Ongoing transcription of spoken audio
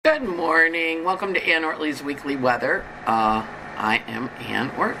morning. Welcome to Ann Ortelee's Weekly Weather. I am Ann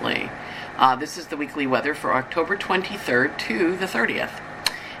Ortelee. This is the weekly weather for October 23rd to the 30th.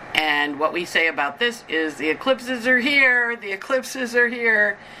 And what we say about this is the eclipses are here. The eclipses are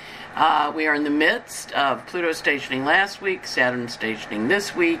here. We are in the midst of Pluto stationing last week, Saturn stationing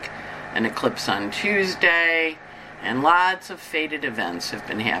this week, an eclipse on Tuesday, and lots of fated events have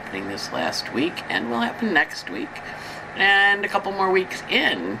been happening this last week and will happen next week. And a couple more weeks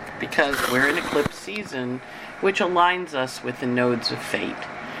in, because we're in eclipse season, which aligns us with the nodes of fate.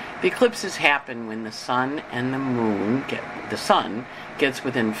 The eclipses happen when the sun and the moon the sun gets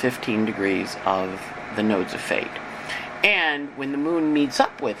within 15 degrees of the nodes of fate. And when the moon meets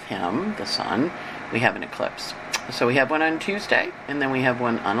up with him, the sun, we have an eclipse. So we have one on Tuesday, and then we have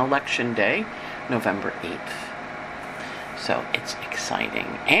one on election day, November 8th. So it's exciting.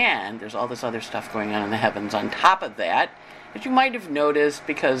 And there's all this other stuff going on in the heavens on top of that you might have noticed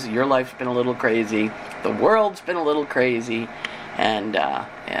because your life's been a little crazy. The world's been a little crazy. And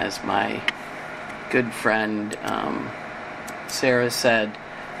as my good friend Sarah said,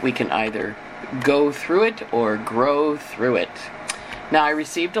 we can either go through it or grow through it. Now, I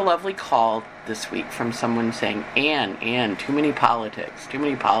received a lovely call this week from someone saying, Ann, too many politics.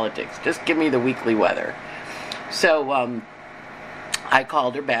 Just give me the weekly weather. So I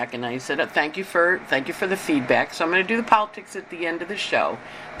called her back and I said, thank you for the feedback. So I'm going to do the politics at the end of the show.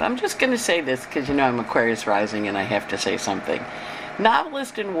 But I'm just going to say this because, I'm Aquarius rising and I have to say something.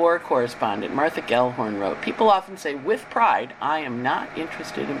 Novelist and war correspondent Martha Gellhorn wrote, people often say with pride, I am not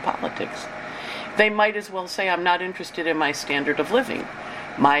interested in politics. They might as well say I'm not interested in my standard of living,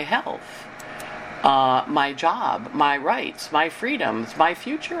 my health, my job, my rights, my freedoms, my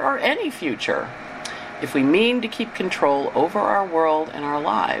future, or any future. If we mean to keep control over our world and our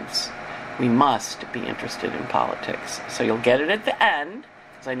lives, we must be interested in politics. So you'll get it at the end,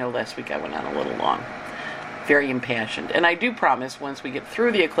 because I know last week I went on a little long. Very impassioned. And I do promise once we get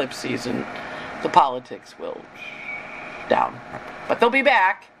through the eclipse season, the politics will down. But they'll be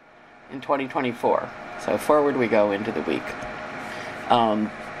back in 2024. So forward we go into the week. All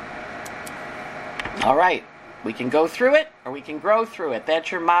right. We can go through it, or we can grow through it.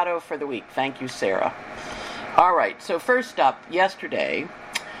 That's your motto for the week. Thank you, Sarah. All right, so first up, yesterday,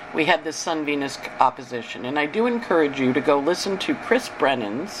 we had this Sun-Venus opposition, and I do encourage you to go listen to Chris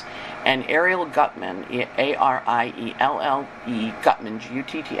Brennan's and Ariel Gutman, A-R-I-E-L-L-E, Gutman,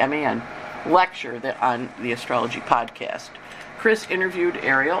 G-U-T-T-M-A-N, lecture on the Astrology Podcast. Chris interviewed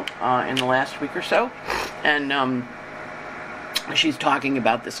Ariel in the last week or so, and she's talking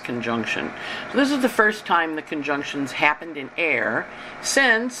about this conjunction. So this is the first time the conjunctions happened in air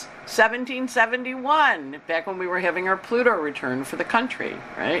since 1771, back when we were having our Pluto return for the country,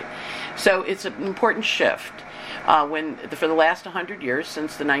 right? So it's an important shift. For the last 100 years,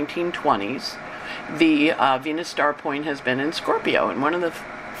 since the 1920s, the Venus star point has been in Scorpio. And one of the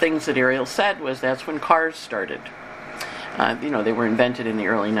things that Ariel said was that's when cars started. They were invented in the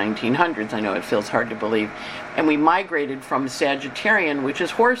early 1900s. I know it feels hard to believe. And we migrated from Sagittarian, which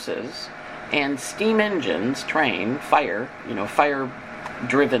is horses, and steam engines, train, fire-driven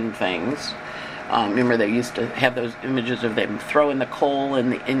things. Remember they used to have those images of them throwing the coal in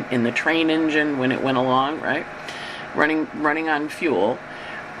the train engine when it went along, right? Running on fuel.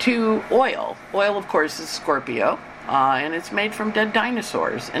 To oil. Oil, of course, is Scorpio. And it's made from dead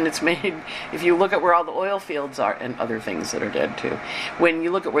dinosaurs. And it's made, if you look at where all the oil fields are, and other things that are dead too, when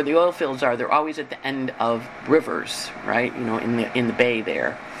you look at where the oil fields are, they're always at the end of rivers, right? In the bay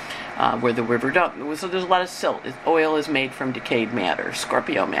there, where the river dumps. So there's a lot of silt. Oil is made from decayed matter,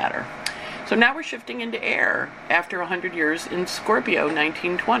 Scorpio matter. So now we're shifting into air after 100 years in Scorpio,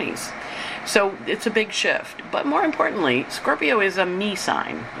 1920s. So it's a big shift. But more importantly, Scorpio is a me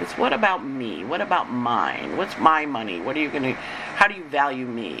sign. It's what about me? What about mine? What's my money? How do you value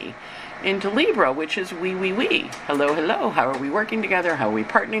me? Into Libra, which is we. Hello. How are we working together? How are we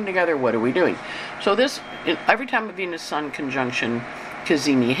partnering together? What are we doing? So every time a Venus-Sun conjunction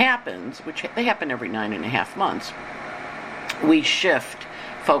Cazimi happens, which they happen every 9.5 months, we shift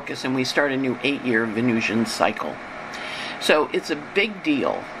focus and we start a new 8-year Venusian cycle. So it's a big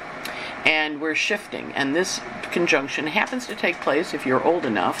deal. And we're shifting. And this conjunction happens to take place, if you're old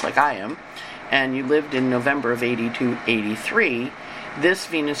enough, like I am, and you lived in November of 82-83, this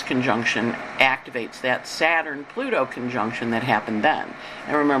Venus conjunction activates that Saturn-Pluto conjunction that happened then.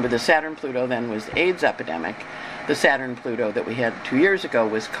 And remember, the Saturn-Pluto then was the AIDS epidemic. The Saturn-Pluto that we had 2 years ago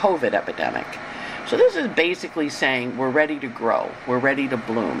was COVID epidemic. So this is basically saying we're ready to grow. We're ready to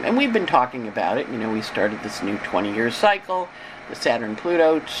bloom. And we've been talking about it. We started this new 20-year cycle. The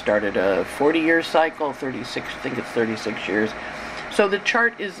Saturn-Pluto started a 40-year cycle, 36 years. So the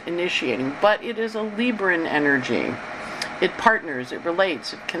chart is initiating, but it is a Libran energy. It partners, it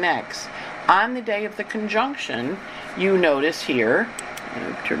relates, it connects. On the day of the conjunction, you notice here,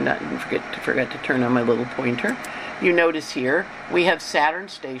 forgot to turn on my little pointer. You notice here, we have Saturn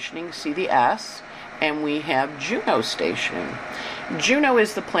stationing, see the S, and we have Juno stationing. Juno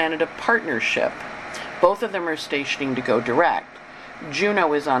is the planet of partnership. Both of them are stationing to go direct.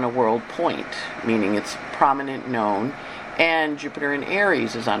 Juno is on a world point, meaning it's prominent, known, and Jupiter in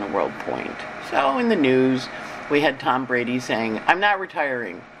Aries is on a world point. So in the news, we had Tom Brady saying, "I'm not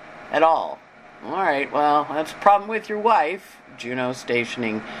retiring at all." All right, well, that's a problem with your wife. Juno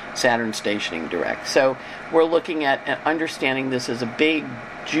stationing, Saturn stationing direct. So we're looking at understanding this as a big,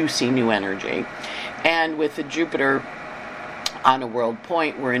 juicy new energy. And with the Jupiter on a world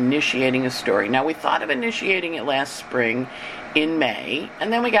point, we're initiating a story. Now, we thought of initiating it last spring in May,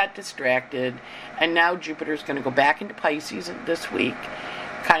 and then we got distracted, and now Jupiter's going to go back into Pisces this week,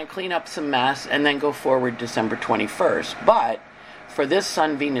 kind of clean up some mess, and then go forward December 21st. But for this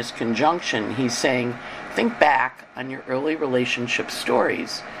Sun-Venus conjunction, he's saying, think back on your early relationship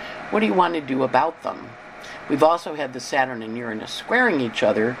stories. What do you want to do about them? We've also had the Saturn and Uranus squaring each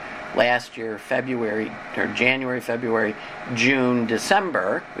other last year, January, February, June,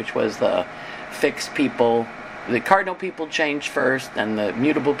 December, which was the fixed people. The cardinal people changed first, then the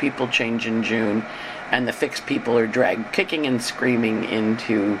mutable people change in June, and the fixed people are dragged kicking and screaming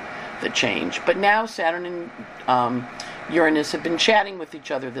into the change. But now Saturn and Uranus have been chatting with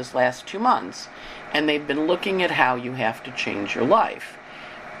each other this last 2 months, and they've been looking at how you have to change your life.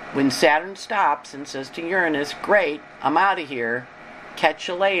 When Saturn stops and says to Uranus, "Great, I'm out of here, catch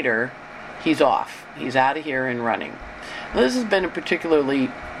you later," he's off. He's out of here and running. Now, this has been a particularly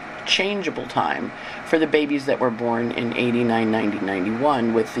changeable time for the babies that were born in 89, 90,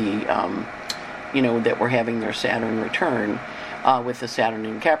 91 with the, that were having their Saturn return with the Saturn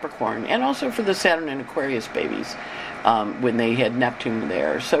in Capricorn, and also for the Saturn in Aquarius babies when they had Neptune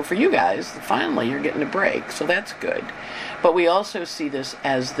there. So for you guys, finally you're getting a break, so that's good. But we also see this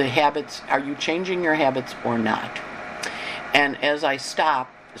as the habits. Are you changing your habits or not? And as I stop,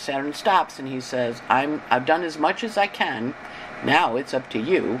 Saturn stops and he says, I've done as much as I can. Now it's up to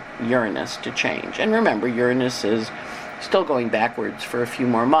you, Uranus, to change. And remember, Uranus is still going backwards for a few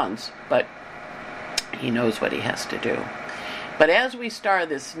more months, but he knows what he has to do. But as we start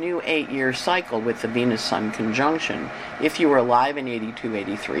this new 8-year cycle with the Venus-Sun conjunction, if you were alive in 82,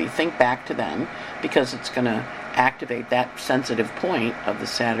 83, think back to then, because it's going to activate that sensitive point of the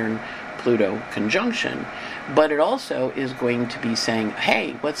Saturn-Pluto conjunction. But it also is going to be saying,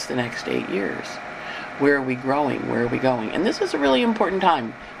 hey, what's the next 8 years? Where are we growing? Where are we going? And this is a really important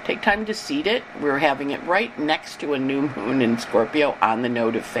time. Take time to seed it. We're having it right next to a new moon in Scorpio on the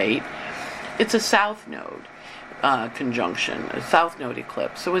node of fate. It's a south node conjunction, a south node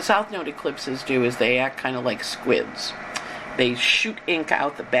eclipse. So what south node eclipses do is they act kind of like squids. They shoot ink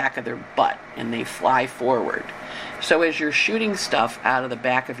out the back of their butt and they fly forward. So as you're shooting stuff out of the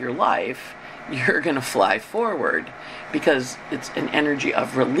back of your life, you're going to fly forward because it's an energy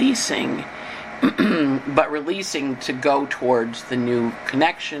of releasing, but releasing to go towards the new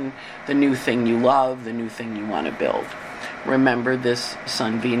connection, the new thing you love, the new thing you want to build. Remember, this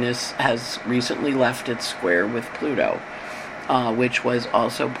Sun-Venus has recently left its square with Pluto, which was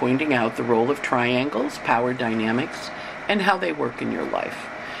also pointing out the role of triangles, power dynamics, and how they work in your life.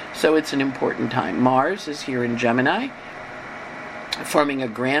 So it's an important time. Mars is here in Gemini, forming a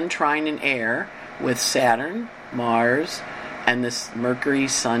grand trine in air with Saturn, Mars, and this Mercury,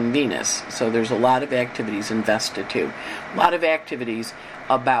 Sun, Venus. So there's a lot of activities invested too. A lot of activities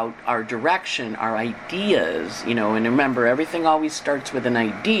about our direction, our ideas, and remember, everything always starts with an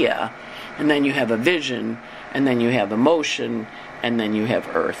idea, and then you have a vision, and then you have emotion, and then you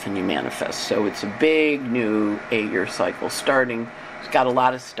have Earth, and you manifest. So it's a big new 8-year cycle starting. It's got a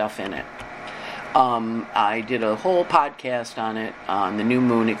lot of stuff in it. I did a whole podcast on it, on the new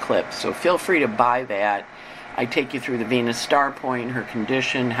moon eclipse, so feel free to buy that. I take you through the Venus star point, her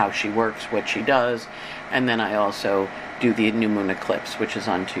condition, how she works, what she does, and then I also do the new moon eclipse, which is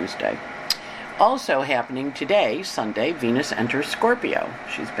on Tuesday. Also happening today, Sunday, Venus enters Scorpio.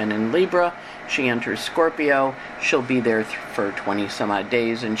 She's been in Libra, she enters Scorpio, she'll be there for 20 some odd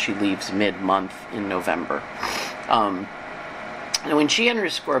days, and she leaves mid-month in November. And when she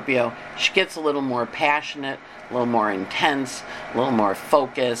enters Scorpio, she gets a little more passionate, a little more intense, a little more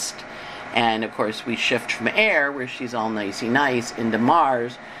focused. And of course, we shift from air, where she's all nicey nice, into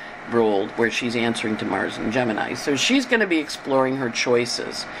Mars ruled, where she's answering to Mars and Gemini. So she's going to be exploring her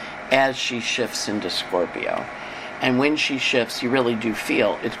choices as she shifts into Scorpio. And when she shifts, you really do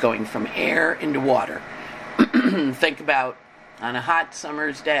feel it's going from air into water. Think about on a hot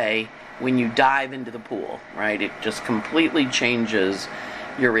summer's day when you dive into the pool, right? It just completely changes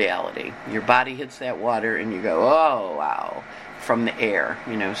your reality. Your body hits that water and you go, oh, wow, from the air.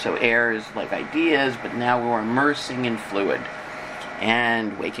 So air is like ideas, but now we're immersing in fluid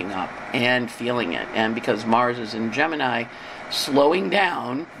and waking up and feeling it. And because Mars is in Gemini, slowing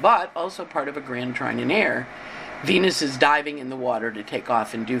down, but also part of a grand trine in air, Venus is diving in the water to take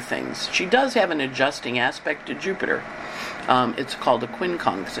off and do things. She does have an adjusting aspect to Jupiter. It's called a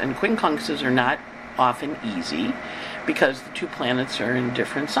quincunx, and quincunxes are not often easy because the two planets are in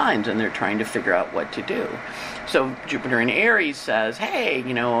different signs and they're trying to figure out what to do. So Jupiter in Aries says, hey,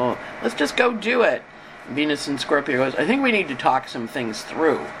 let's just go do it. Venus in Scorpio goes, I think we need to talk some things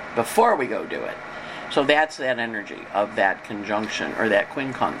through before we go do it. So that's that energy of that conjunction, or that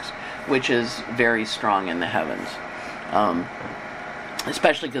quincunx, which is very strong in the heavens.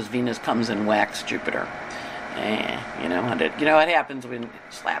 Especially because Venus comes and whacks Jupiter. What happens when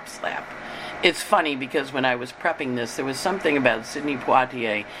slap. It's funny because when I was prepping this, there was something about Sidney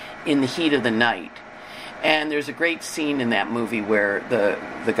Poitier in The Heat of the Night. And there's a great scene in that movie where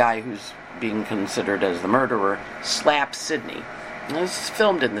the guy who's being considered as the murderer slaps Sidney. And this was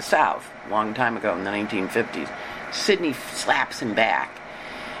filmed in the South a long time ago in the 1950s. Sidney slaps him back.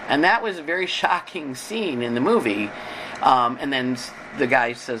 And that was a very shocking scene in the movie. And then the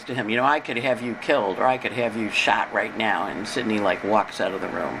guy says to him, I could have you killed or I could have you shot right now. And Sidney walks out of the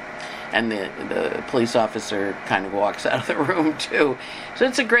room. And the police officer kind of walks out of the room too. So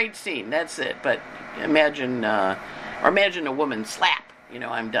it's a great scene. That's it. But imagine a woman slap.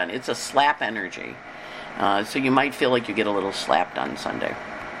 I'm done. It's a slap energy. So you might feel like you get a little slapped on Sunday.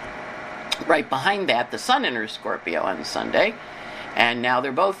 Right behind that, the Sun enters Scorpio on Sunday. And now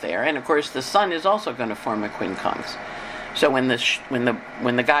they're both there. And of course, the Sun is also going to form a quincunx. So when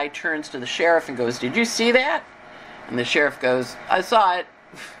the guy turns to the sheriff and goes, "Did you see that?" And the sheriff goes, "I saw it."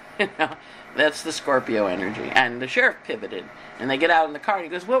 That's the Scorpio energy. And the sheriff pivoted, and they get out in the car, and he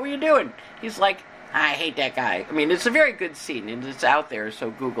goes, "What were you doing?" He's like, "I hate that guy." I mean, it's a very good scene, and it's out there,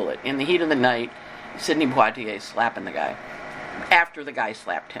 so Google it. In the Heat of the Night, Sidney Poitier slapping the guy after the guy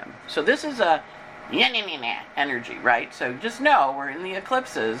slapped him. So this is a energy, right? So just know we're in the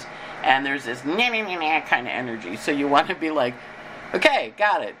eclipses, and there's this kind of energy. So you want to be like, okay,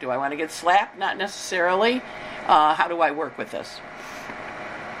 got it. Do I want to get slapped? Not necessarily. How do I work with this?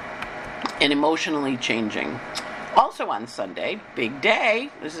 And emotionally changing. Also on Sunday, big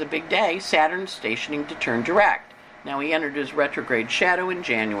day. This is a big day. Saturn's stationing to turn direct. Now he entered his retrograde shadow in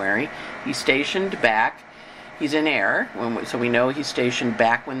January. He stationed back. He's in air, so we know he's stationed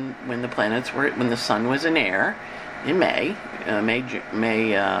back when the sun was in air, in May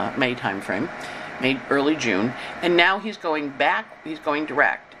time frame, early June, and now he's going back. He's going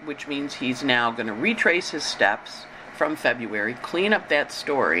direct, which means he's now going to retrace his steps from February, clean up that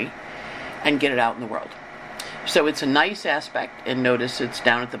story, and get it out in the world. So it's a nice aspect, and notice it's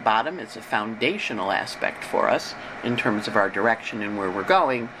down at the bottom. It's a foundational aspect for us in terms of our direction and where we're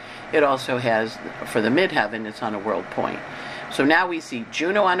going. It also has, for the midheaven, it's on a world point. So now we see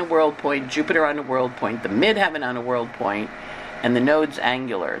Juno on a world point, Jupiter on a world point, the midheaven on a world point, and the nodes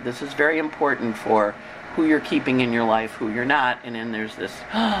angular. This is very important for who you're keeping in your life, who you're not, and then there's this...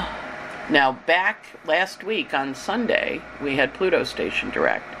 Now, back last week on Sunday, we had Pluto station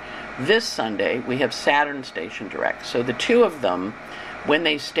direct. This Sunday, we have Saturn station direct. So the two of them, when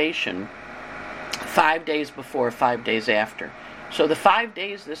they station, 5 days before, 5 days after. So the 5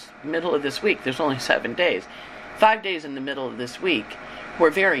 days this middle of this week, there's only 7 days. 5 days in the middle of this week were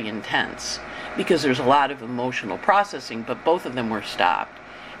very intense because there's a lot of emotional processing, but both of them were stopped.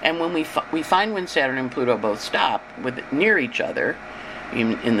 And when we find when Saturn and Pluto both stop near each other,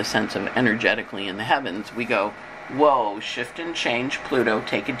 in the sense of energetically in the heavens, we go, whoa, shift and change, Pluto,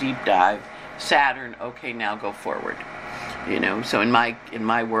 take a deep dive. Saturn, okay, now go forward. So in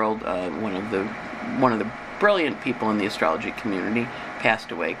my world, one of the brilliant people in the astrology community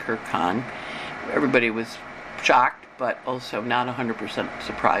passed away, Kirk Kahn. Everybody was shocked, but also not 100%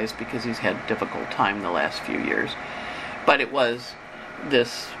 surprised because he's had a difficult time the last few years. But it was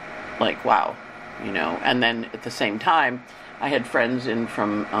this, wow, And then at the same time, I had friends in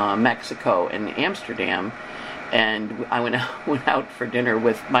from Mexico and Amsterdam, and I went out for dinner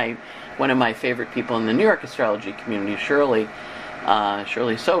with one of my favorite people in the New York astrology community, Shirley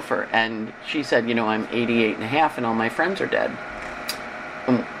Sofer, and she said, I'm 88 and a half and all my friends are dead.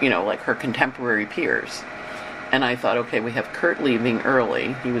 Like her contemporary peers. And I thought, okay, we have Kurt leaving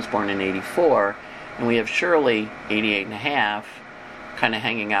early. He was born in 84. And we have Shirley, 88 and a half. kind of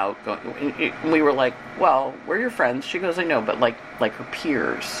hanging out. We were like, well, we're your friends. She goes, I know, but like her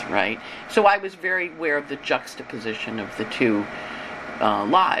peers, right? So I was very aware of the juxtaposition of the two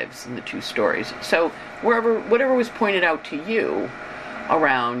lives and the two stories. So whatever was pointed out to you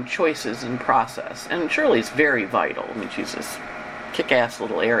around choices and process, and Shirley's very vital. I mean, she's this kick-ass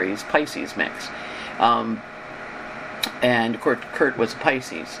little Aries Pisces mix, and Kurt was a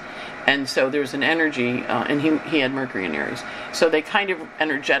Pisces. And so there's an energy, and he had Mercury in Aries. So they kind of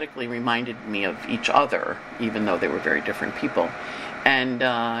energetically reminded me of each other, even though they were very different people. And,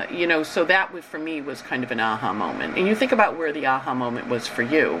 so that for me was kind of an aha moment. And you think about where the aha moment was for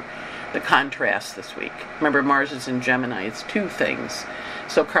you, the contrast this week. Remember, Mars is in Gemini. It's two things.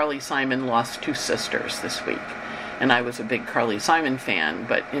 So Carly Simon lost two sisters this week. And I was a big Carly Simon fan,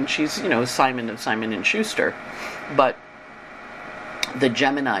 and she's, Simon of Simon and Schuster. But the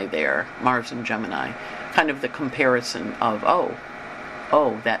Gemini there, Mars and Gemini, kind of the comparison of,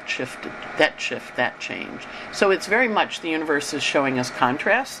 that shift, that change. So it's very much the universe is showing us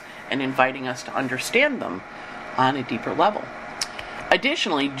contrasts and inviting us to understand them on a deeper level.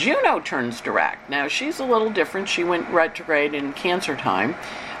 Additionally, Juno turns direct. Now, she's a little different. She went retrograde in Cancer time,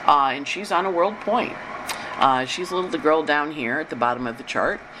 and she's on a world point. She's the girl down here at the bottom of the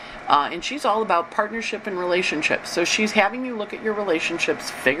chart. And she's all about partnership and relationships. So she's having you look at your relationships,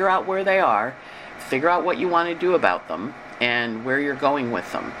 figure out where they are, figure out what you want to do about them, and where you're going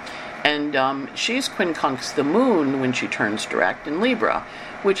with them. And she's quincunx the moon when she turns direct in Libra,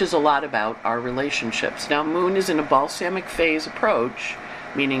 which is a lot about our relationships. Now, moon is in a balsamic phase approach,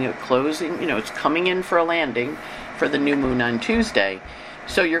 meaning a closing, it's coming in for a landing for the new moon on Tuesday.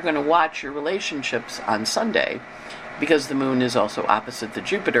 So you're going to watch your relationships on Sunday, because the moon is also opposite the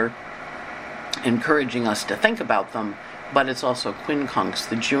Jupiter, encouraging us to think about them, but it's also quincunx,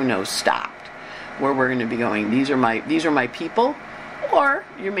 the Juno stopped, where we're going to be going, these are my people, or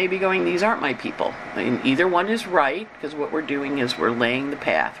you may be going, these aren't my people. And either one is right, because what we're doing is we're laying the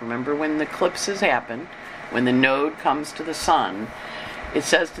path. Remember when the eclipses happen, when the node comes to the sun, it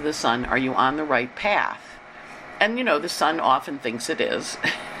says to the sun, are you on the right path? And the sun often thinks it is.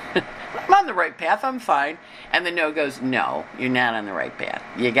 I'm on the right path, I'm fine. And the no goes, no, you're not on the right path.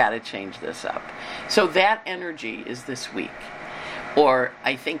 You got to change this up. So that energy is this week. Or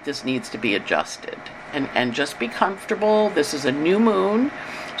I think this needs to be adjusted. And just be comfortable. This is a new moon.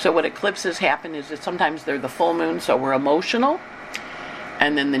 So what eclipses happen is that sometimes they're the full moon, so we're emotional.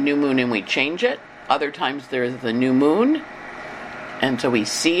 And then the new moon and we change it. Other times there's the new moon. And so we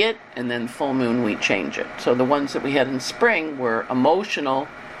see it, and then full moon we change it. So the ones that we had in spring were emotional,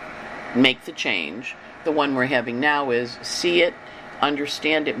 make the change. The one we're having now is see it,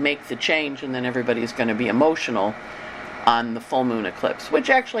 understand it, make the change, and then everybody's going to be emotional on the full moon eclipse,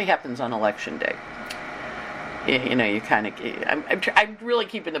 which actually happens on election day. You kind of, I'm really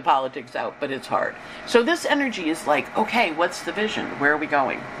keeping the politics out, but it's hard. So this energy is like, okay, what's the vision? Where are we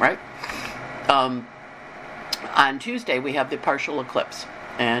going, right? On Tuesday, we have the partial eclipse,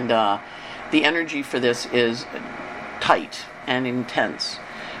 and the energy for this is tight and intense.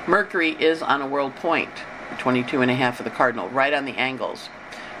 Mercury is on a world point, 22.5 of the cardinal, right on the angles.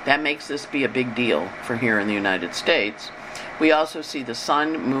 That makes this be a big deal for here in the United States. We also see the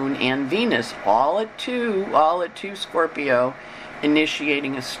Sun, Moon, and Venus all at 2 Scorpio,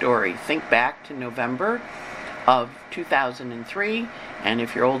 initiating a story. Think back to November of 2003, and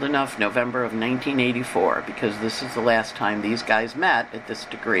if you're old enough, November of 1984, because this is the last time these guys met at this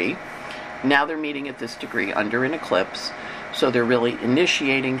degree. Now they're meeting at this degree under an eclipse, so they're really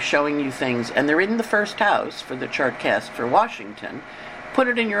initiating, showing you things, and they're in the first house for the chart cast for Washington. Put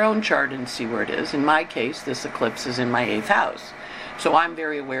it in your own chart and see where it is. In my case, this eclipse is in my 8th house, so I'm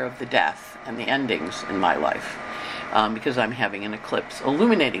very aware of the death and the endings in my life, because I'm having an eclipse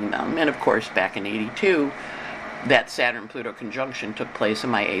illuminating them. And of course, back in 82, that Saturn-Pluto conjunction took place in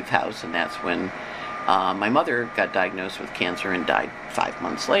my 8th house, and that's when my mother got diagnosed with cancer and died 5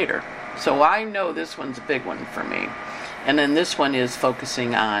 months later. So I know this one's a big one for me. And then this one is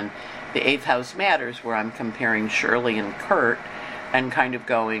focusing on the 8th house matters, where I'm comparing Shirley and Kurt and kind of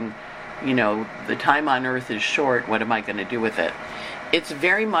going, the time on Earth is short, what am I going to do with it? It's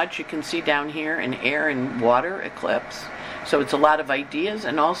very much, you can see down here, an air and water eclipse. So it's a lot of ideas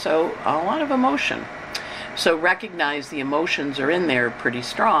and also a lot of emotion. So recognize the emotions are in there pretty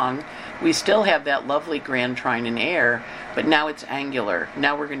strong. We still have that lovely grand trine in air, but now it's angular.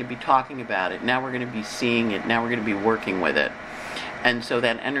 Now we're going to be talking about it. Now we're going to be seeing it. Now we're going to be working with it. And so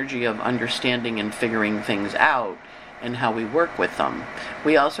that energy of understanding and figuring things out and how we work with them.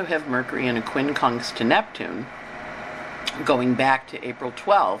 We also have Mercury in a quincunx to Neptune, going back to April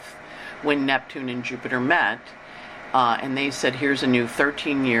 12th, when Neptune and Jupiter met. and they said here's a new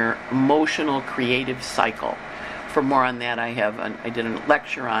 13-year emotional creative cycle. For more on that, I did a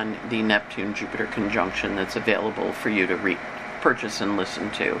lecture on the Neptune-Jupiter conjunction that's available for you to purchase and listen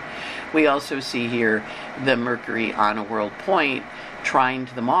to. We also see here the Mercury on a world point trine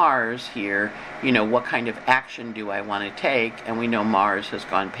to the Mars here. What kind of action do I want to take? And we know Mars has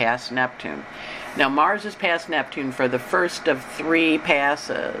gone past Neptune. Now, Mars is past Neptune for the first of 3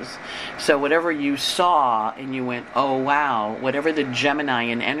 passes. So whatever you saw and you went, oh wow, whatever the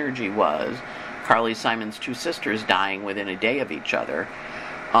Geminian energy was, Carly Simon's 2 sisters dying within a day of each other,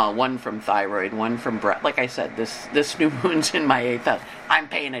 one from thyroid, one from breast. Like I said, this new moon's in my 8th house. I'm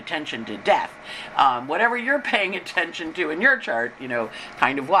paying attention to death. Whatever you're paying attention to in your chart,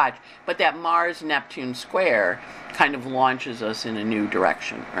 kind of watch. But that Mars-Neptune square kind of launches us in a new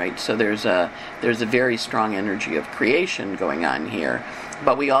direction, right? So there's a very strong energy of creation going on here.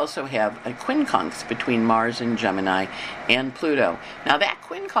 But we also have a quincunx between Mars and Gemini and Pluto. Now that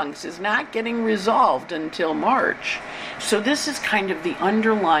quincunx is not getting resolved until March. So this is kind of the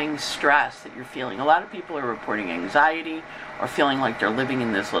underlying stress that you're feeling. A lot of people are reporting anxiety or feeling like they're living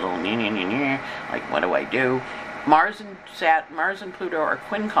in this little like what do I do? Mars and Pluto are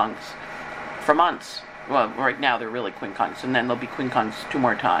quincunx for months. Well, right now they're really quincunx, and then they'll be quincunx 2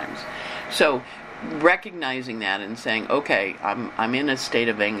 more times. So recognizing that and saying, okay, I'm in a state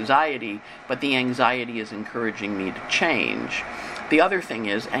of anxiety, but the anxiety is encouraging me to change. The other thing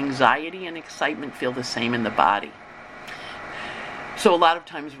is anxiety and excitement feel the same in the body. So a lot of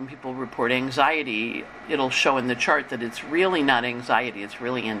times when people report anxiety, it'll show in the chart that it's really not anxiety, it's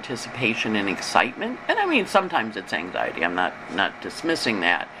really anticipation and excitement. And I mean, sometimes it's anxiety, I'm not dismissing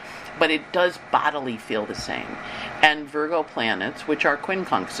that. But it does bodily feel the same. And Virgo planets, which are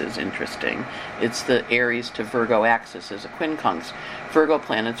quincunxes, interesting. It's the Aries to Virgo axis is a quincunx. Virgo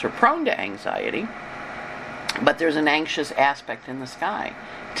planets are prone to anxiety, but there's an anxious aspect in the sky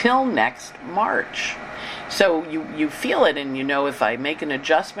till next March. So you feel it, and if I make an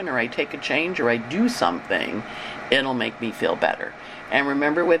adjustment or I take a change or I do something, it'll make me feel better. And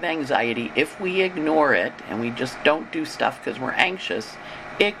remember, with anxiety, if we ignore it and we just don't do stuff because we're anxious,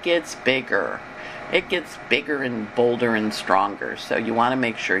 it gets bigger. It gets bigger and bolder and stronger. So you want to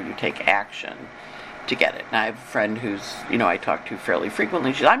make sure you take action to get it. And I have a friend who's, I talk to fairly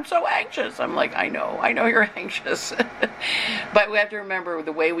frequently. She's, I'm so anxious. I'm like, I know you're anxious. But we have to remember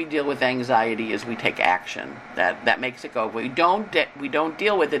the way we deal with anxiety is we take action. That makes it go. We don't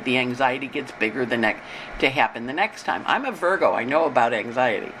deal with it. The anxiety gets bigger to happen the next time. I'm a Virgo. I know about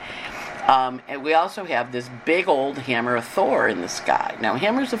anxiety. And we also have this big old hammer of Thor in the sky. Now,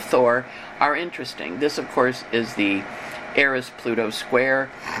 hammers of Thor are interesting. This, of course, is the Eris-Pluto square.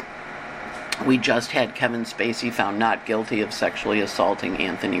 We just had Kevin Spacey found not guilty of sexually assaulting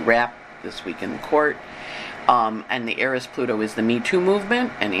Anthony Rapp this week in court. And the Eris-Pluto is the Me Too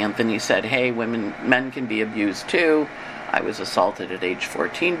movement. And Anthony said, hey, men can be abused too. I was assaulted at age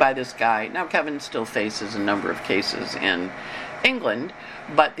 14 by this guy. Now, Kevin still faces a number of cases in England,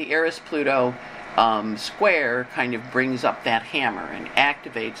 but the Eris-Pluto square kind of brings up that hammer and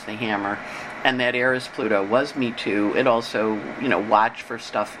activates the hammer. And that Eris-Pluto was Me Too. It also, watch for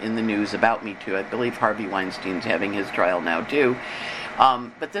stuff in the news about Me Too. I believe Harvey Weinstein's having his trial now too.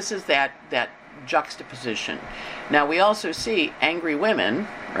 But this is that juxtaposition. Now we also see angry women,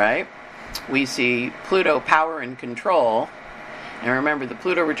 right? We see Pluto power and control. And remember, the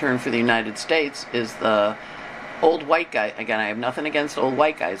Pluto return for the United States is the old white guy. Again, I have nothing against old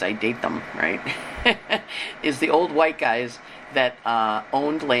white guys. I date them, right? Is the old white guys that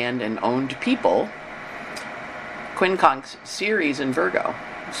owned land and owned people. Quincunx, Ceres, and Virgo.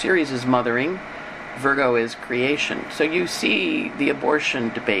 Ceres is mothering. Virgo is creation. So you see the abortion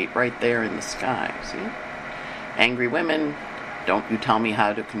debate right there in the sky. See? Angry women, don't you tell me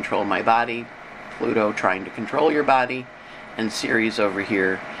how to control my body. Pluto trying to control your body. And Ceres over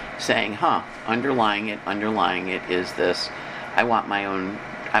here saying, underlying it is this, I want my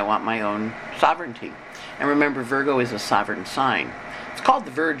own sovereignty. And remember, Virgo is a sovereign sign. It's called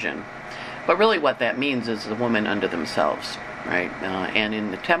the Virgin, but really what that means is the woman unto themselves, right? And in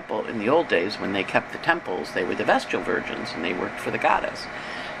the temple, in the old days, when they kept the temples, they were the Vestal virgins, and they worked for the goddess.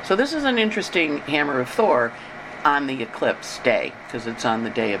 So this is an interesting hammer of Thor on the eclipse day, because it's on the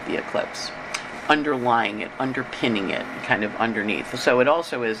day of the eclipse. Underlying it, underpinning it, kind of underneath. So it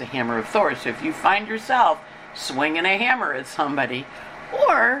also is a hammer of Thor. So if you find yourself swinging a hammer at somebody,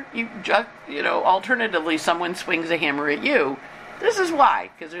 or you just, alternatively, someone swings a hammer at you, this is why.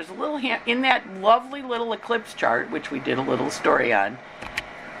 Because there's a little in that lovely little eclipse chart, which we did a little story on,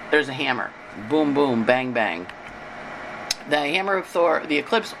 there's a hammer. Boom, boom, bang, bang. The Hammer of Thor, the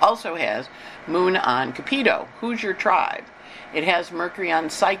eclipse also has Moon on Capito. Who's your tribe? It has Mercury on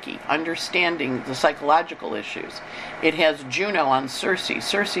Psyche, understanding the psychological issues. It has Juno on Circe.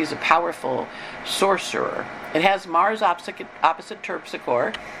 Circe is a powerful sorcerer. It has Mars opposite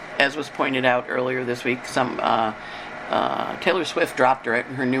Terpsichore, as was pointed out earlier this week. Taylor Swift dropped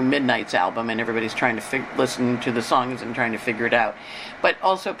her new Midnights album, and everybody's trying to listen to the songs and trying to figure it out. But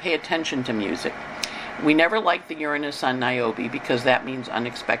also pay attention to music. We never liked the Uranus on Niobe because that means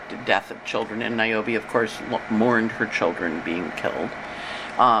unexpected death of children. And Niobe, of course, mourned her children being killed.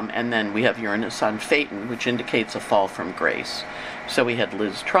 And then we have Uranus on Phaeton, which indicates a fall from grace. So we had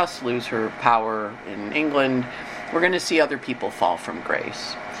Liz Truss lose her power in England. We're going to see other people fall from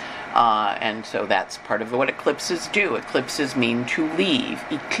grace. And so that's part of what eclipses do. Eclipses mean to leave.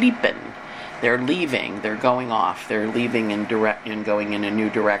 Eklippen. They're leaving. They're going off. They're leaving and going in a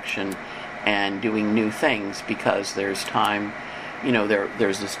new direction and doing new things because there's time,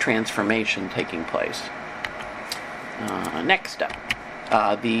 there's this transformation taking place. Next up,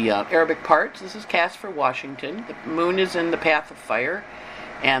 the Arabic parts. This is cast for Washington. The moon is in the path of fire,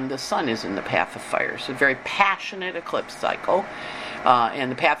 and the sun is in the path of fire. So a very passionate eclipse cycle. And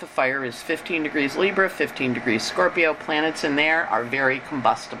the path of fire is 15 degrees Libra, 15 degrees Scorpio. Planets in there are very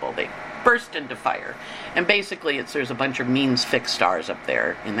combustible. They burst into fire. And basically there's a bunch of means fixed stars up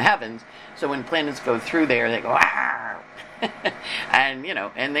there in the heavens. So when planets go through there, they go, ah!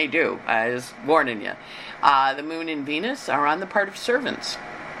 and they do. I was warning you. The moon and Venus are on the part of servants.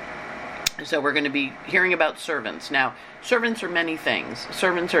 So we're going to be hearing about servants. Now, servants are many things.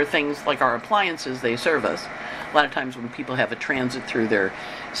 Servants are things like our appliances. They serve us. A lot of times when people have a transit through their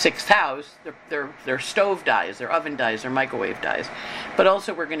sixth house, their stove dies, their oven dies, their microwave dies. But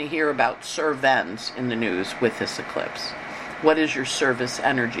also we're going to hear about servants in the news with this eclipse. What is your service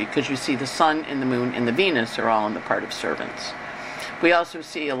energy? Because you see the sun and the moon and the Venus are all in the part of servants. We also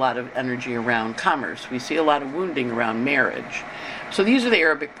see a lot of energy around commerce. We see a lot of wounding around marriage. So these are the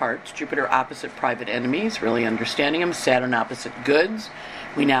Arabic parts. Jupiter opposite private enemies, really understanding them. Saturn opposite goods.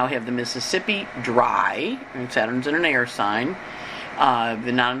 We now have the Mississippi dry, and Saturn's in an air sign.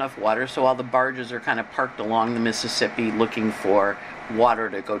 Not enough water, so all the barges are kind of parked along the Mississippi looking for water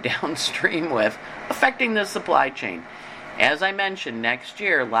to go downstream with, affecting the supply chain. As I mentioned, next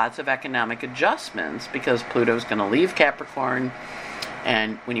year, lots of economic adjustments because Pluto's going to leave Capricorn.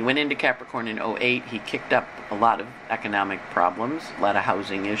 And when he went into Capricorn in 2008, he kicked up a lot of economic problems, a lot of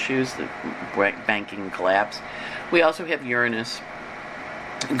housing issues, the banking collapse. We also have Uranus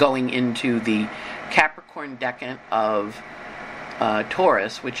going into the Capricorn decan of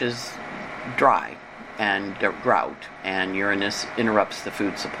Taurus, which is dry and drought, and Uranus interrupts the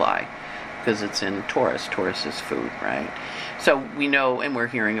food supply because it's in Taurus. Taurus is food, right? So we know, and we're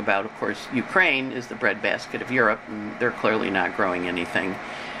hearing about, of course, Ukraine is the breadbasket of Europe, and they're clearly not growing anything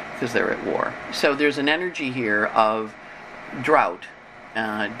because they're at war. So there's an energy here of drought,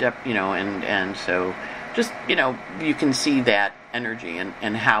 and so just, you can see that energy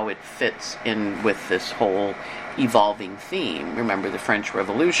and how it fits in with this whole evolving theme. Remember, the French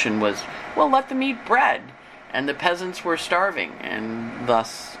Revolution was, let them eat bread, and the peasants were starving, and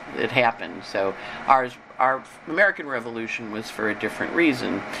thus it happened. So our American Revolution was for a different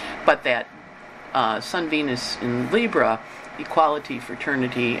reason, but that Sun Venus in Libra, equality,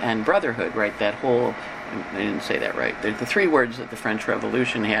 fraternity, and brotherhood, right? That whole, I didn't say that right. The three words that the French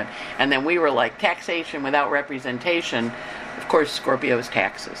Revolution had, and then we were like taxation without representation. Of course, Scorpio is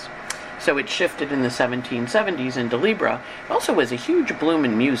taxes. So it shifted in the 1770s into Libra. It also was a huge bloom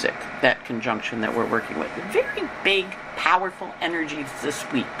in music, that conjunction that we're working with. Very big, powerful energies this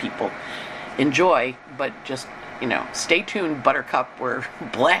week, people. Enjoy, but just, stay tuned, Buttercup. We're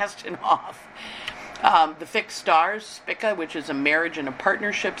blasting off. The fixed stars, Spica, which is a marriage and a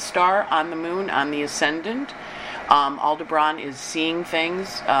partnership star on the moon, on the ascendant. Aldebaran is seeing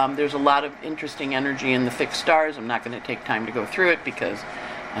things. There's a lot of interesting energy in the fixed stars. I'm not going to take time to go through it because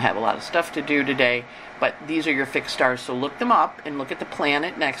I have a lot of stuff to do today. But these are your fixed stars, so look them up and look at the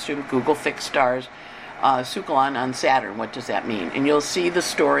planet next to them. Google fixed stars. Sukalon on Saturn. What does that mean? And you'll see the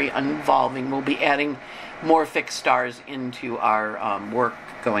story unvolving. We'll be adding more fixed stars into our work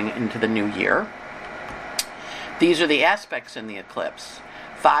going into the new year. These are the aspects in the eclipse.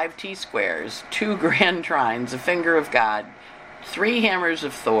 5 T-squares, 2 grand trines, a finger of God, 3 hammers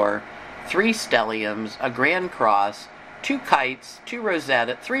of Thor, 3 stelliums, a grand cross, 2 kites, 2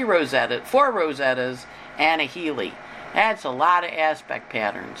 Rosetta, 3 Rosetta, 4 Rosettas, and a Healy. That's a lot of aspect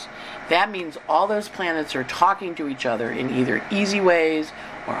patterns. That means all those planets are talking to each other in either easy ways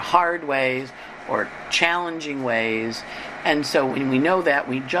or hard ways or challenging ways. And so when we know that,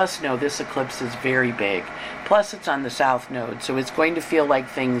 we just know this eclipse is very big. Plus, it's on the south node, so it's going to feel like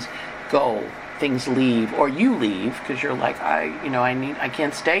things go, things leave, or you leave because you're like, I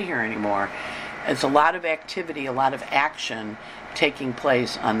can't stay here anymore. It's a lot of activity, a lot of action taking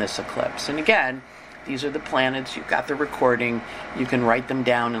place on this eclipse. And again, these are the planets. You've got the recording. You can write them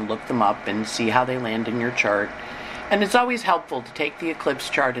down and look them up and see how they land in your chart. And it's always helpful to take the eclipse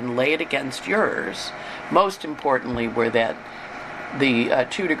chart and lay it against yours. Most importantly, where the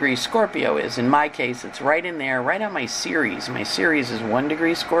 2 degree Scorpio is. In my case, it's right in there, right on my Ceres. My Ceres is 1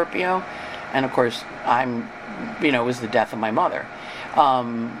 degree Scorpio. And of course, it was the death of my mother.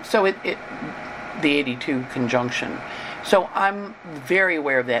 So the 82 conjunction. So I'm very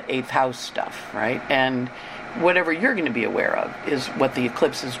aware of that 8th house stuff, right? And whatever you're going to be aware of is what the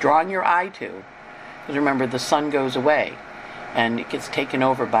eclipse is drawing your eye to. Because remember, the sun goes away and it gets taken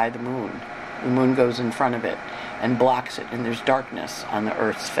over by the moon. The moon goes in front of it and blocks it, and there's darkness on the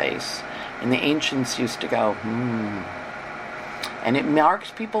earth's face. And the ancients used to go, And it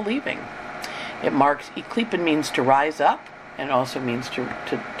marks people leaving. It marks, Eclipin means to rise up, and it also means to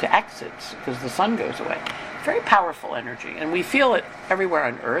exit, because the sun goes away. Very powerful energy, and we feel it everywhere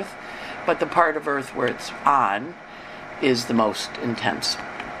on Earth, but the part of Earth where it's on is the most intense.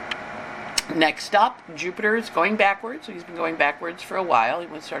 Next up, Jupiter is going backwards. He's been going backwards for a while.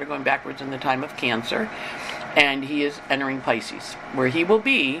 He started going backwards in the time of Cancer, and he is entering Pisces, where he will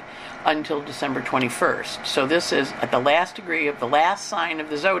be until December 21st. So this is at the last degree of the last sign of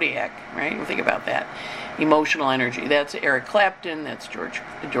the zodiac, right? Think about that. Emotional energy. That's Eric Clapton. That's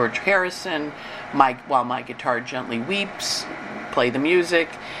George Harrison. While my guitar gently weeps, play the music.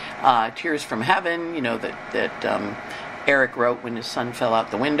 Tears from Heaven. That Eric wrote when his son fell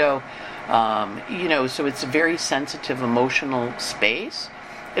out the window. So it's a very sensitive, emotional space.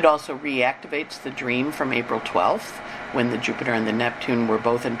 It also reactivates the dream from April 12th, when the Jupiter and the Neptune were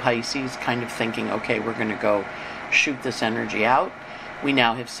both in Pisces, kind of thinking, okay, we're going to go shoot this energy out. We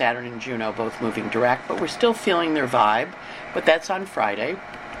now have Saturn and Juno both moving direct, but we're still feeling their vibe. But that's on Friday.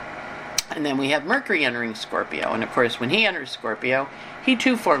 And then we have Mercury entering Scorpio. And of course, when he enters Scorpio, he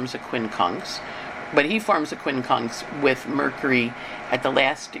too forms a quincunx. But he forms a quincunx with Mercury at the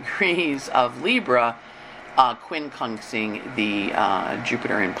last degrees of Libra, quincunxing the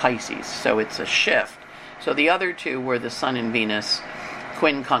Jupiter in Pisces. So it's a shift. So the other two were the Sun and Venus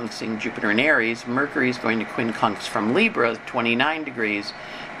quincunxing Jupiter in Aries. Mercury is going to quincunx from Libra, 29 degrees,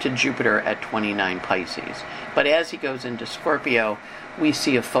 to Jupiter at 29 Pisces. But as he goes into Scorpio, we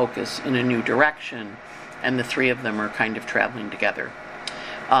see a focus in a new direction, and the three of them are kind of traveling together.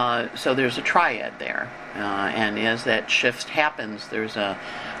 So there's a triad there. And as that shift happens, there's an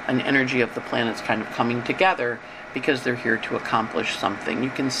energy of the planets kind of coming together because they're here to accomplish something. You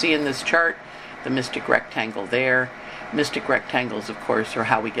can see in this chart the mystic rectangle there. Mystic rectangles, of course, are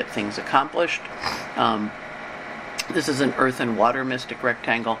how we get things accomplished. This is an earth and water mystic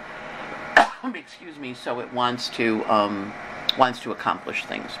rectangle. Excuse me. So it wants to accomplish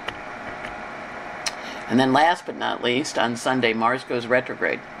things. And then last but not least, on Sunday, Mars goes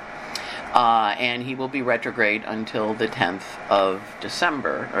retrograde. And he will be retrograde until the 10th of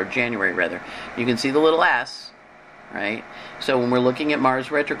December, or January rather. You can see the little S, right? So when we're looking at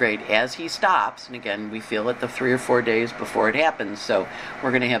Mars retrograde, as he stops, and again, we feel it the 3 or 4 days before it happens, so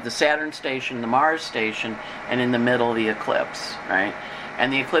we're going to have the Saturn station, the Mars station, and in the middle, the eclipse, right?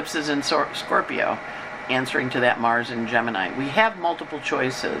 And the eclipse is in Scorpio, answering to that Mars in Gemini. We have multiple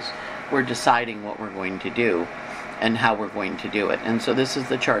choices. We're deciding what we're going to do and how we're going to do it. And so this is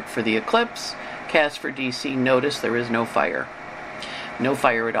the chart for the eclipse. Cast for DC. Notice there is no fire. No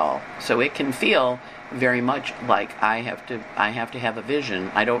fire at all. So it can feel very much like I have to have a vision.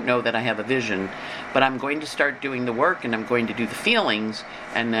 I don't know that I have a vision, but I'm going to start doing the work, and I'm going to do the feelings,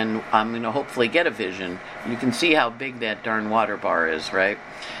 and then I'm going to hopefully get a vision. You can see how big that darn water bar is, right?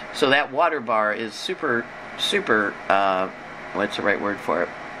 So that water bar is super, what's the right word for it?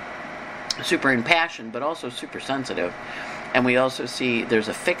 Super impassioned, but also super sensitive. And we also see there's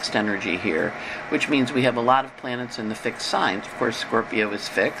a fixed energy here, which means we have a lot of planets in the fixed signs. Of course, Scorpio is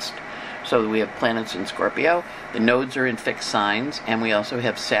fixed, so we have planets in Scorpio. The nodes are in fixed signs, and we also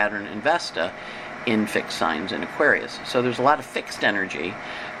have Saturn and Vesta in fixed signs in Aquarius. So there's a lot of fixed energy,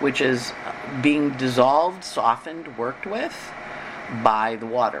 which is being dissolved, softened, worked with by the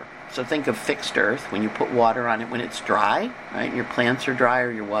water. So think of fixed earth when you put water on it when it's dry, right? Your plants are dry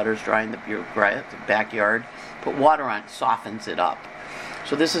or your water's dry in your backyard. Put water on it, softens it up.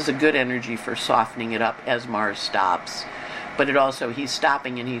 So this is a good energy for softening it up as Mars stops. But it also, he's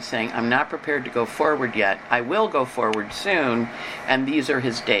stopping and he's saying, I'm not prepared to go forward yet. I will go forward soon, and these are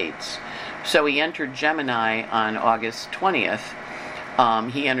his dates. So he entered Gemini on August 20th,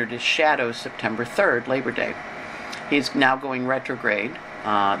 He entered his shadow September 3rd, Labor Day. He's now going retrograde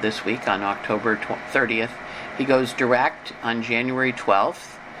this week on October 30th. He goes direct on January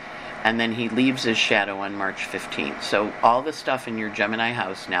 12th, and then he leaves his shadow on March 15th. So all the stuff in your Gemini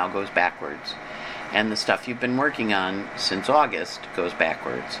house now goes backwards. And the stuff you've been working on since August goes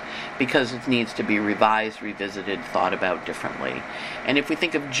backwards because it needs to be revised, revisited, thought about differently. And if we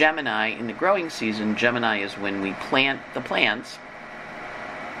think of Gemini in the growing season, Gemini is when we plant the plants.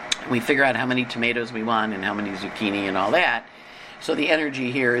 We figure out how many tomatoes we want and how many zucchini and all that. So the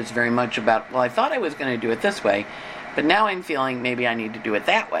energy here is very much about, well, I thought I was going to do it this way, but now I'm feeling maybe I need to do it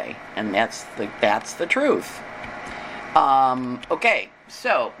that way. And that's the truth. Okay.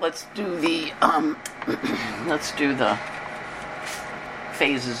 So let's do the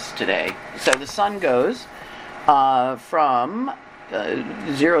phases today. So the sun goes from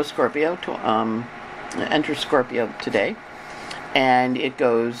 0 Scorpio to enters Scorpio today, and it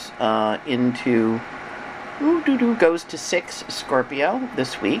goes goes to 6 Scorpio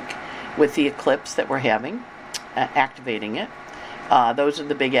this week with the eclipse that we're having, activating it. Those are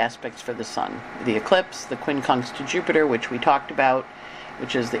the big aspects for the sun: the eclipse, the quincunx to Jupiter, which we talked about,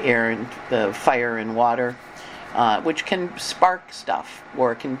 which is the air and the fire and water, which can spark stuff,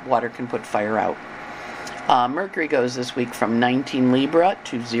 or water can put fire out. Mercury goes this week from 19 Libra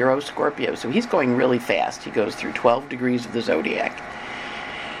to 0 Scorpio, so he's going really fast. He goes through 12 degrees of the zodiac.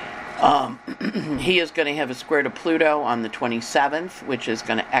 He is going to have a square to Pluto on the 27th, which is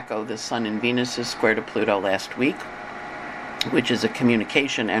going to echo the Sun and Venus's square to Pluto last week, which is a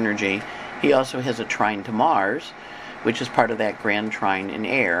communication energy. He also has a trine to Mars, which is part of that grand trine in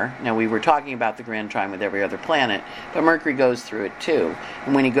air. Now, we were talking about the grand trine with every other planet, but Mercury goes through it too.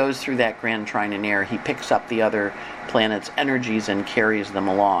 And when he goes through that grand trine in air, he picks up the other planets' energies and carries them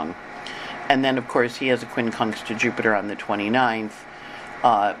along. And then, of course, he has a quincunx to Jupiter on the 29th,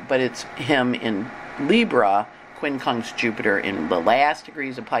 but it's him in Libra, quincunx Jupiter in the last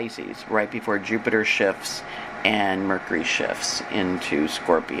degrees of Pisces, right before Jupiter shifts and Mercury shifts into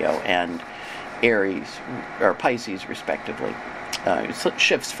Scorpio and Aries or Pisces, respectively.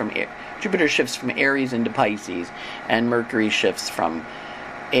 Jupiter shifts from Aries into Pisces, and Mercury shifts from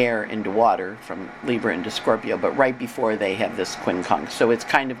air into water, from Libra into Scorpio, but right before they have this quincunx. So it's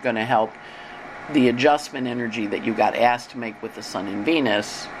kind of going to help the adjustment energy that you got asked to make with the Sun and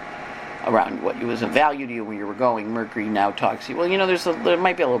Venus around what was of value to you when you were going. Mercury now talks to you, well, there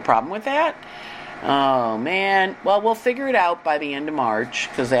might be a little problem with that. Oh, man. Well, we'll figure it out by the end of March,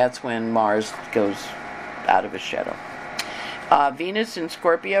 because that's when Mars goes out of his shadow. Venus in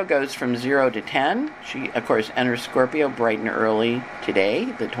Scorpio goes from 0 to 10. She, of course, enters Scorpio bright and early today,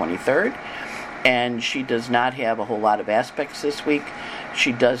 the 23rd. And she does not have a whole lot of aspects this week.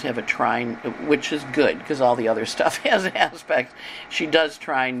 She does have a trine, which is good, because all the other stuff has aspects. She does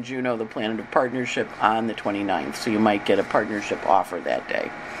trine Juno, the planet of partnership, on the 29th, so you might get a partnership offer that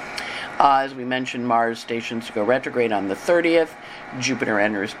day. As we mentioned, Mars stations to go retrograde on the 30th. Jupiter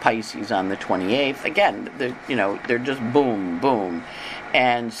enters Pisces on the 28th. Again, they're just boom, boom.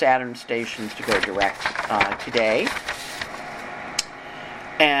 And Saturn stations to go direct today.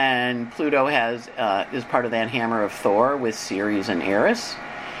 And Pluto is part of that hammer of Thor with Ceres and Eris.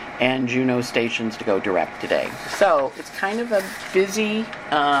 And Juno stations to go direct today. So it's kind of a busy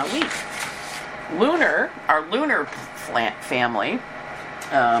week. Our lunar family.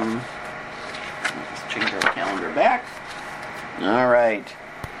 Let's change our calendar back. All right.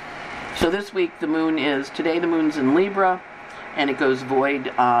 So this week the moon's in Libra, and it goes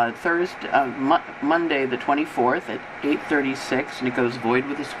void Monday the 24th at 8:36, and it goes void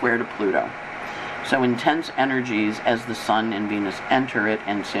with a square to Pluto. So intense energies as the Sun and Venus enter it,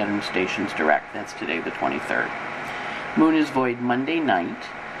 and Saturn stations direct. That's today the 23rd. Moon is void Monday night,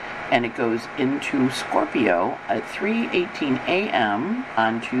 and it goes into Scorpio at 3:18 a.m.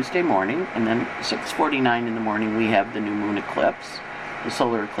 on Tuesday morning, and then 6:49 in the morning we have the new moon eclipse, the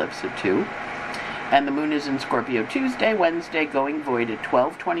solar eclipse at 2. And the moon is in Scorpio Tuesday, Wednesday, going void at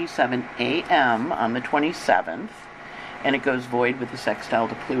 12:27 a.m. on the 27th, and it goes void with a sextile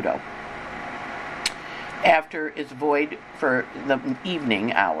to Pluto. After it's void for the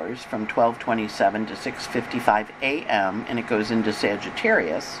evening hours from 12:27 to 6:55 a.m., and it goes into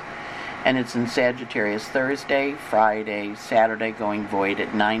Sagittarius, and it's in Sagittarius Thursday, Friday, Saturday, going void at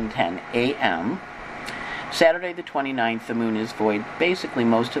 9:10 a.m. Saturday the 29th, the moon is void basically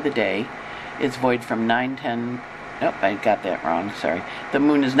most of the day. It's void from 9:10. Nope, I got that wrong. Sorry. The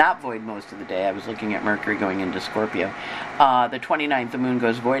moon is not void most of the day. I was looking at Mercury going into Scorpio. The 29th, the moon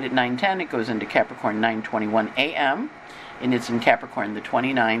goes void at 9:10. It goes into Capricorn 9:21 a.m. And it's in Capricorn the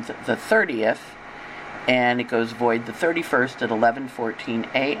 29th, the 30th, and it goes void the 31st at 11:14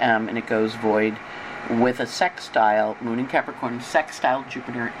 a.m., and it goes void with a sextile, Moon in Capricorn, sextile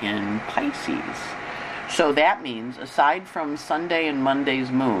Jupiter in Pisces. So that means, aside from Sunday and Monday's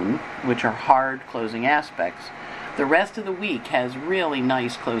moon, which are hard closing aspects, the rest of the week has really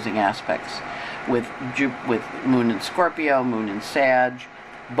nice closing aspects with Moon in Scorpio, Moon in Sag,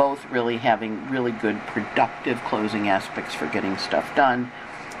 both really having really good productive closing aspects for getting stuff done.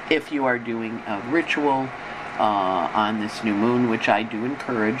 If you are doing a ritual on this new moon, which I do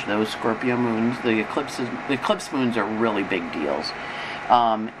encourage, those Scorpio moons, the eclipse moons are really big deals.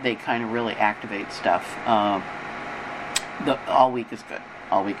 They kind of really activate stuff. All week is good.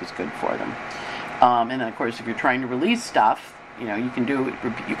 All week is good for them. And then, of course, if you're trying to release stuff, you can do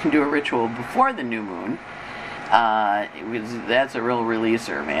a ritual before the new moon. That's a real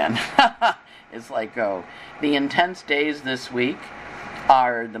releaser, man. It's like, oh, the intense days this week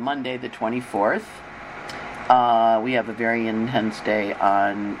are the Monday, the 24th. We have a very intense day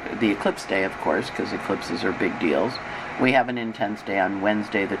on the eclipse day, of course, because eclipses are big deals. We have an intense day on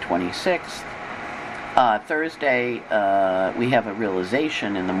Wednesday, the 26th. Thursday, we have a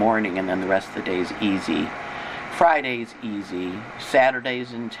realization in the morning, and then the rest of the day is easy. Friday's easy.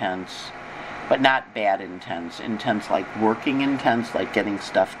 Saturday's intense, but not bad intense. Intense like working intense, like getting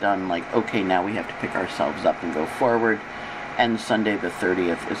stuff done, like, okay, now we have to pick ourselves up and go forward. And Sunday the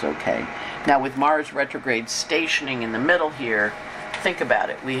 30th is okay. Now, with Mars retrograde stationing in the middle here, think about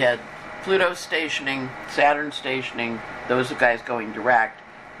it. We had Pluto stationing, Saturn stationing, those guys going direct,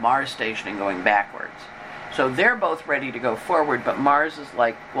 Mars stationing going backwards. So they're both ready to go forward, but Mars is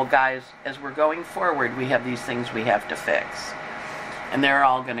like, well, guys, as we're going forward, we have these things we have to fix. And they're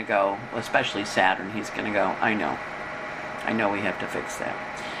all going to go, especially Saturn, he's going to go, I know we have to fix that.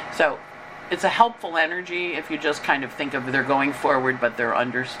 So it's a helpful energy if you just kind of think of they're going forward, but they're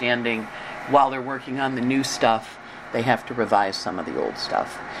understanding while they're working on the new stuff, they have to revise some of the old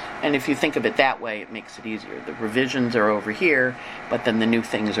stuff. And if you think of it that way, it makes it easier. The revisions are over here, but then the new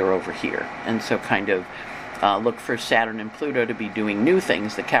things are over here. And so kind of look for Saturn and Pluto to be doing new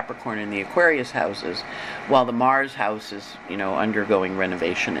things, the Capricorn and the Aquarius houses, while the Mars house is, undergoing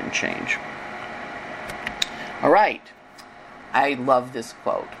renovation and change. All right. I love this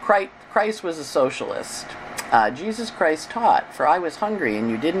quote. Christ was a socialist. Jesus Christ taught, "For I was hungry and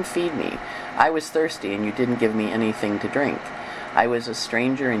you didn't feed me. I was thirsty and you didn't give me anything to drink. I was a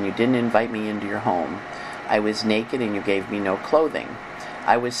stranger and you didn't invite me into your home. I was naked and you gave me no clothing.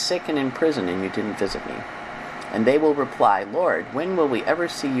 I was sick and in prison and you didn't visit me." And they will reply, "Lord, when did we ever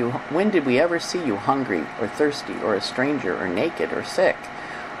see you hungry or thirsty or a stranger or naked or sick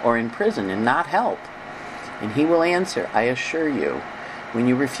or in prison and not help?" And he will answer, "I assure you, when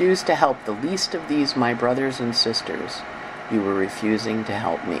you refuse to help the least of these my brothers and sisters, you were refusing to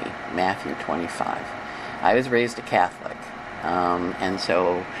help me." Matthew 25. I was raised a Catholic, and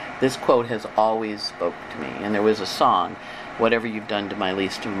so this quote has always spoke to me. And there was a song, "Whatever you've done to my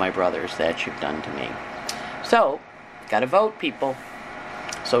least of my brothers, that you've done to me." So, gotta vote, people.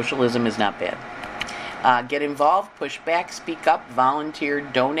 Socialism is not bad. Get involved, push back, speak up, volunteer,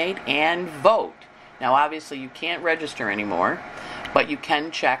 donate, and vote. Now, obviously, you can't register anymore, but you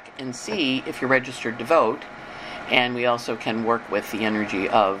can check and see if you're registered to vote, and we also can work with the energy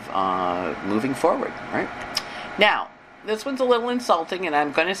of moving forward, right? Now, this one's a little insulting, and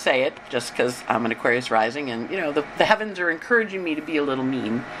I'm going to say it just because I'm an Aquarius rising, and, the heavens are encouraging me to be a little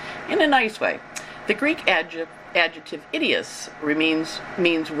mean in a nice way. The Greek adjective idios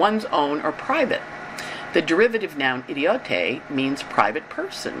means one's own or private. The derivative noun idiote means private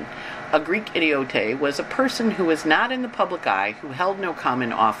person. A Greek idiote was a person who was not in the public eye, who held no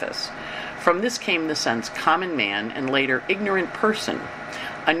common office. From this came the sense common man and later ignorant person,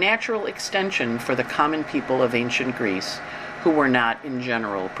 a natural extension for the common people of ancient Greece who were not in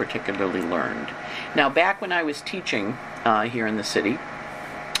general particularly learned. Now, back when I was teaching here in the city,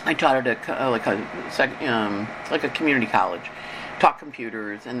 I taught at a community college, taught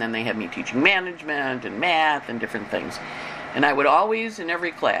computers, and then they had me teaching management and math and different things. And I would always, in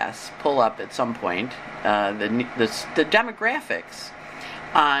every class, pull up at some point the demographics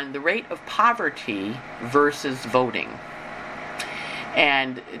on the rate of poverty versus voting.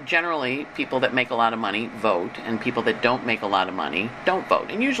 And generally, people that make a lot of money vote, and people that don't make a lot of money don't vote.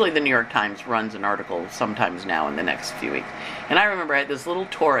 And usually the New York Times runs an article sometimes now in the next few weeks. And I remember I had this little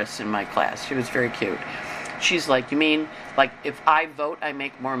Taurus in my class. She was very cute. She's like, "You mean, like, if I vote, I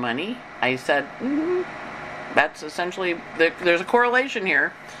make more money?" I said, that's essentially, there's a correlation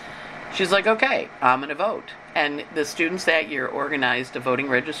here. She's like, "Okay, I'm going to vote." And the students that year organized a voting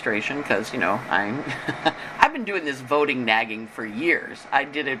registration because, I've been doing this voting nagging for years. I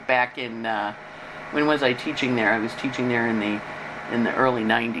did it back in when was I teaching there? I was teaching there in the early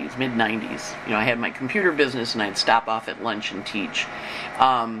 90s, mid 90s. I had my computer business, and I'd stop off at lunch and teach.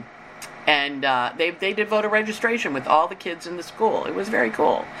 They did voter registration with all the kids in the school. It was very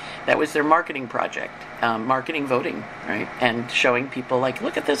cool. That was their marketing project, marketing voting, right? And showing people, like,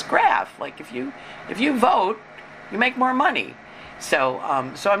 look at this graph. Like, if you vote, you make more money. So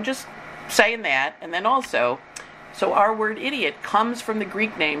I'm just saying that. And then also, so our word idiot comes from the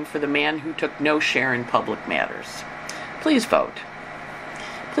Greek name for the man who took no share in public matters. Please vote.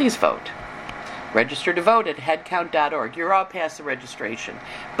 Please vote. Register to vote at headcount.org. You're all past the registration.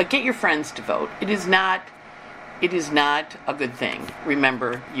 But get your friends to vote. It is not a good thing.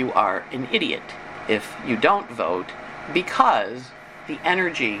 Remember, you are an idiot if you don't vote, because the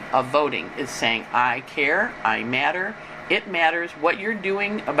energy of voting is saying, I care, I matter, it matters, what you're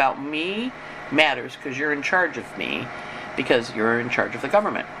doing about me matters because you're in charge of me, because you're in charge of the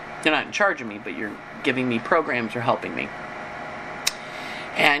government. You're not in charge of me, but you're giving me programs or helping me.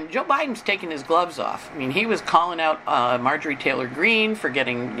 And Joe Biden's taking his gloves off. I mean, he was calling out Marjorie Taylor Greene for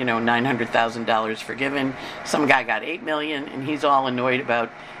getting, $900,000 forgiven. Some guy got $8 million, and he's all annoyed about.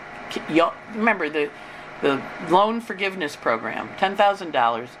 Remember the loan forgiveness program,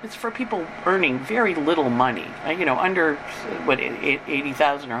 $10,000. It's for people earning very little money. Under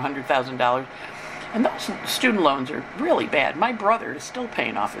 $80,000 or $100,000. And those student loans are really bad. My brother is still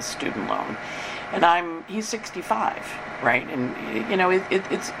paying off his student loan, and he's 65, right? And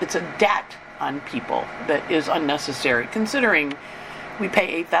it's a debt on people that is unnecessary, considering we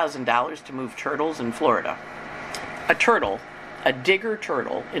pay $8,000 to move turtles in Florida. A digger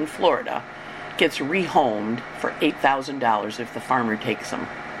turtle in Florida gets rehomed for $8,000 if the farmer takes them.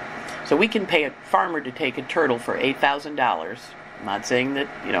 So we can pay a farmer to take a turtle for $8,000. I'm not saying that,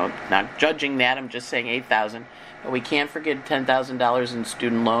 not judging that, I'm just saying $8,000. But we can't forget $10,000 in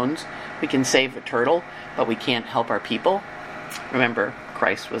student loans. We can save a turtle, but we can't help our people. Remember,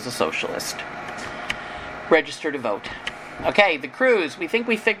 Christ was a socialist. Register to vote. Okay, the cruise. We think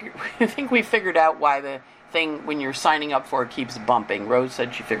we figured out why the thing when you're signing up for it keeps bumping. Rose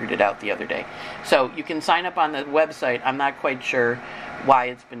said she figured it out the other day. So you can sign up on the website. I'm not quite sure why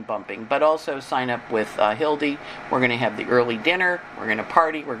it's been bumping, but also sign up with Hildy. We're going to have the early dinner. We're going to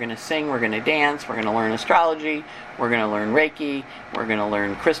party. We're going to sing. We're going to dance. We're going to learn astrology. We're going to learn Reiki. We're going to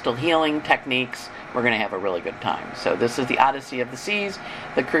learn crystal healing techniques. We're going to have a really good time. So this is the Odyssey of the Seas.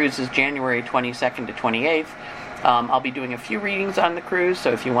 The cruise is January 22nd to 28th. I'll be doing a few readings on the cruise,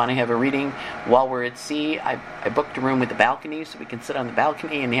 so if you want to have a reading while we're at sea, I booked a room with a balcony, so we can sit on the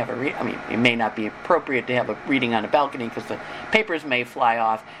balcony and have it may not be appropriate to have a reading on a balcony because the papers may fly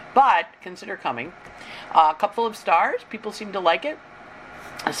off, but consider coming. A couple of stars. People seem to like it.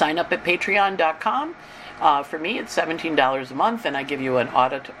 Sign up at patreon.com. For me, it's $17 a month, and I give you an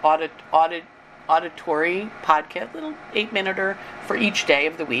auditory podcast, little 8-minuter for each day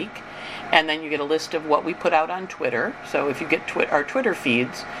of the week. And then you get a list of what we put out on Twitter. So if you get our Twitter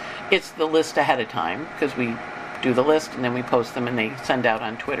feeds, it's the list ahead of time, because we do the list and then we post them and they send out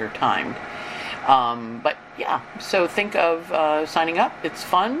on Twitter timed. But yeah, so think of signing up. It's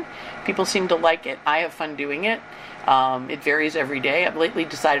fun. People seem to like it. I have fun doing it. It varies every day. I've lately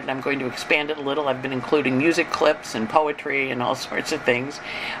decided I'm going to expand it a little. I've been including music clips and poetry and all sorts of things.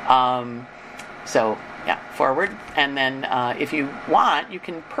 So yeah, forward. And then if you want, you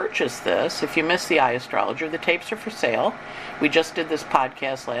can purchase this. If you missed the iAstrologer, the tapes are for sale. We just did this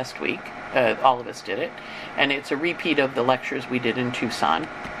podcast last week. All of us did it. And it's a repeat of the lectures we did in Tucson.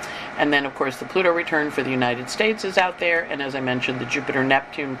 And then, of course, the Pluto return for the United States is out there. And as I mentioned, the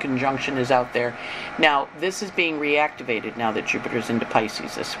Jupiter-Neptune conjunction is out there. Now, this is being reactivated now that Jupiter's into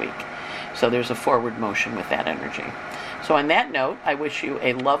Pisces this week. So there's a forward motion with that energy. So on that note, I wish you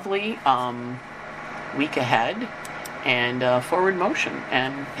a lovely week ahead and forward motion,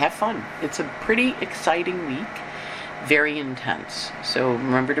 and have fun. It's a pretty exciting week, very intense. So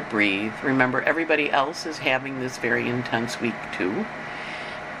remember to breathe. Remember everybody else is having this very intense week too.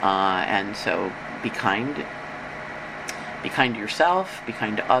 And so be kind to yourself, be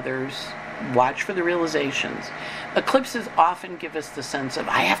kind to others. Watch for the realizations. Eclipses often give us the sense of,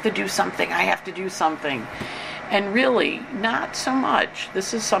 I have to do something. And really, not so much.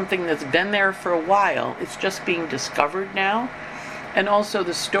 This is something that's been there for a while. It's just being discovered now. And also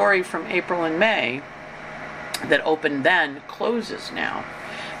the story from April and May that opened then closes now.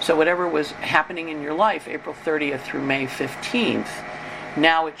 So whatever was happening in your life, April 30th through May 15th,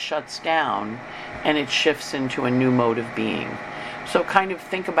 now it shuts down and it shifts into a new mode of being. So kind of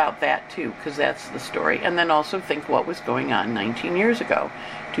think about that too, because that's the story. And then also think what was going on 19 years ago,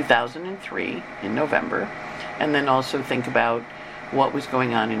 2003 in November. And then also think about what was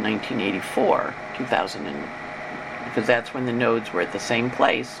going on in 1984, because that's when the nodes were at the same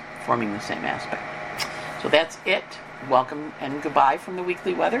place, forming the same aspect. So that's it. Welcome and goodbye from the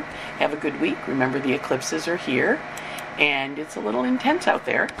weekly weather. Have a good week. Remember, the eclipses are here, and it's a little intense out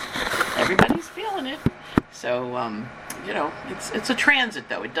there. Everybody's feeling it. So, it's a transit,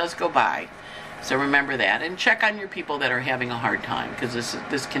 though. It does go by. So remember that, and check on your people that are having a hard time, because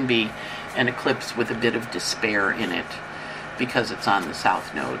this can be an eclipse with a bit of despair in it, because it's on the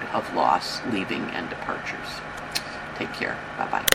south node of loss, leaving, and departures. Take care. Bye-bye.